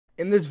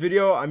In this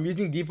video, I'm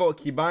using default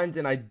keybinds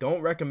and I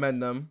don't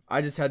recommend them.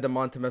 I just had them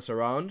on to mess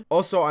around.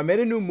 Also, I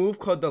made a new move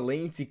called the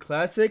latency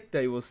classic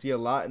that you will see a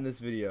lot in this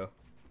video.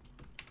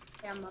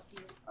 Yeah, I'm up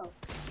here. Oh.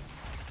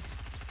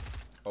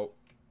 Oh.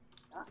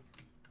 Ah.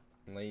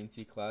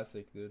 Latency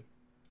classic, dude.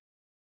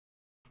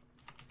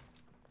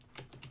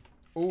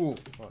 Ooh,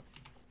 fuck.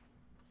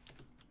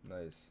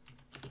 Nice.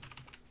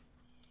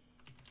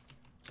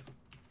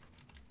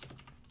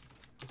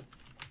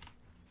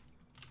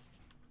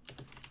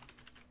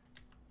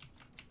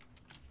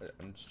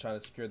 I'm just trying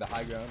to secure the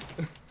high ground.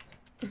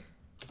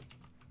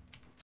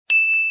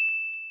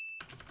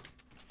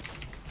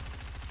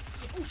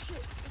 Oh shit,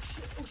 oh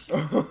shit, oh shit.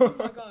 Oh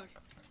my gosh.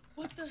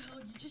 What the hell?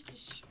 You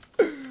just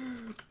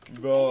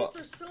Bro. Bullets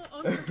are so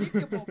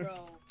unpredictable,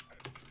 bro.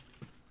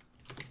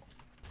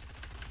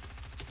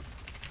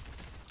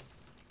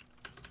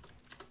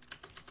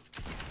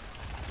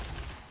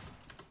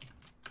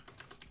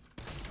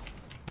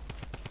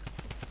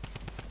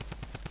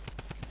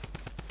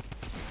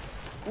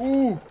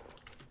 Ooh.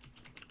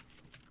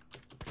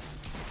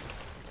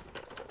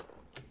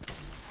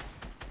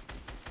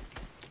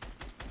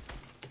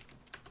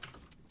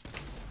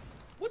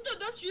 What the?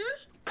 That's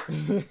yours?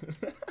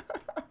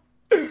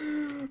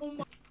 Oh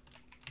my.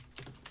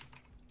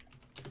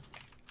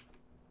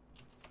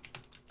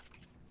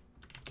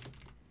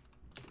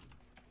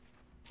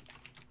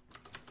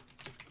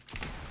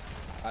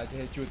 I had to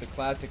hit you with the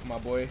classic, my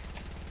boy.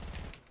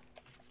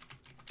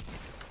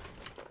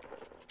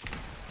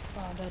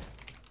 Oh, I'm dead.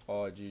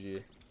 Oh,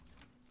 GG.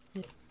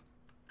 Yeah.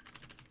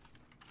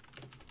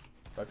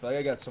 I feel like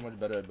I got so much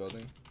better at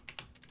building.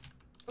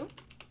 Oh.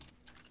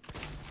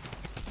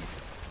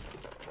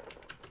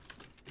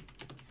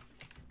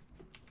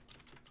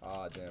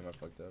 Ah, damn, I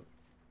fucked up.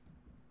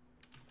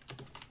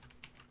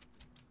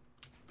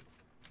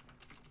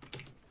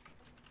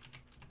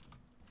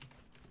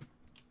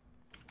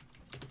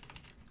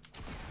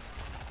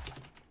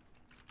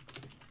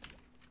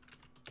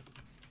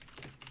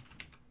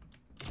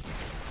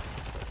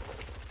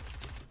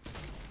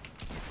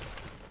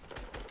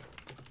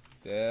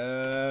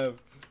 Damn.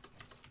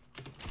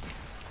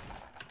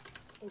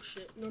 Oh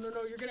shit. No, no,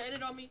 no. You're gonna end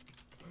it on me.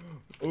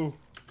 Oh.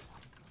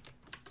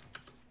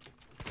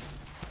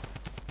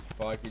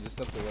 Fuck, he just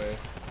stepped away.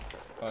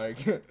 Fuck.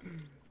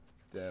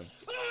 Damn.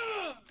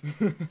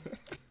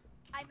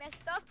 I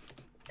messed up.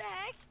 What the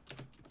heck?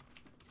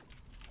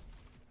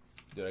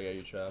 Dude, I got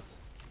you trapped.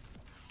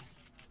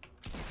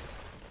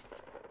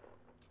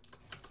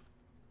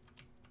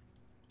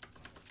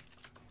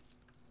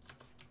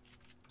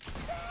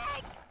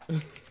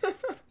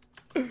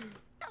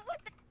 What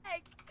the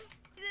heck?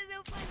 This is so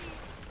funny.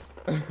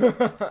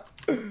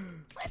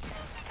 What the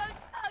heck? I'm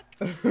stuck.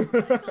 Oh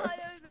my god,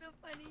 that was so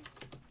funny.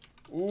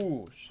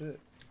 Ooh, shit.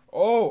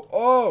 Oh,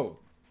 oh.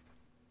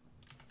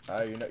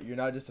 You're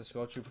not just a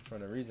skull trooper for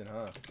no reason,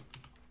 huh?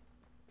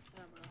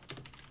 Yeah, bro.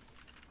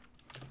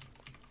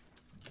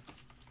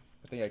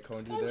 I think I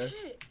coned you Oh there.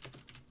 shit.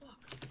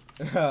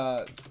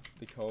 Fuck.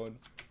 The cone.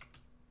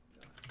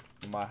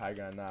 My high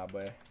ground now,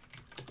 boy.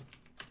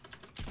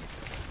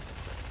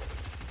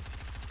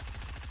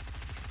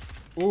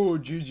 Ooh,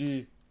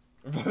 GG.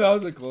 That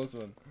was a close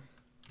one.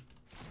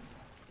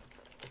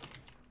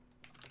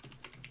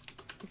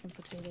 You can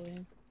potato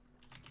him.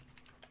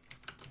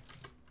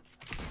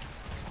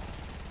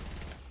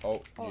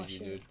 Oh, Oh, GG,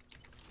 shit. dude.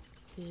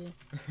 GG.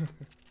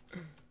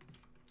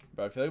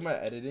 But I feel like my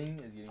editing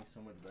is getting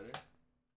so much better.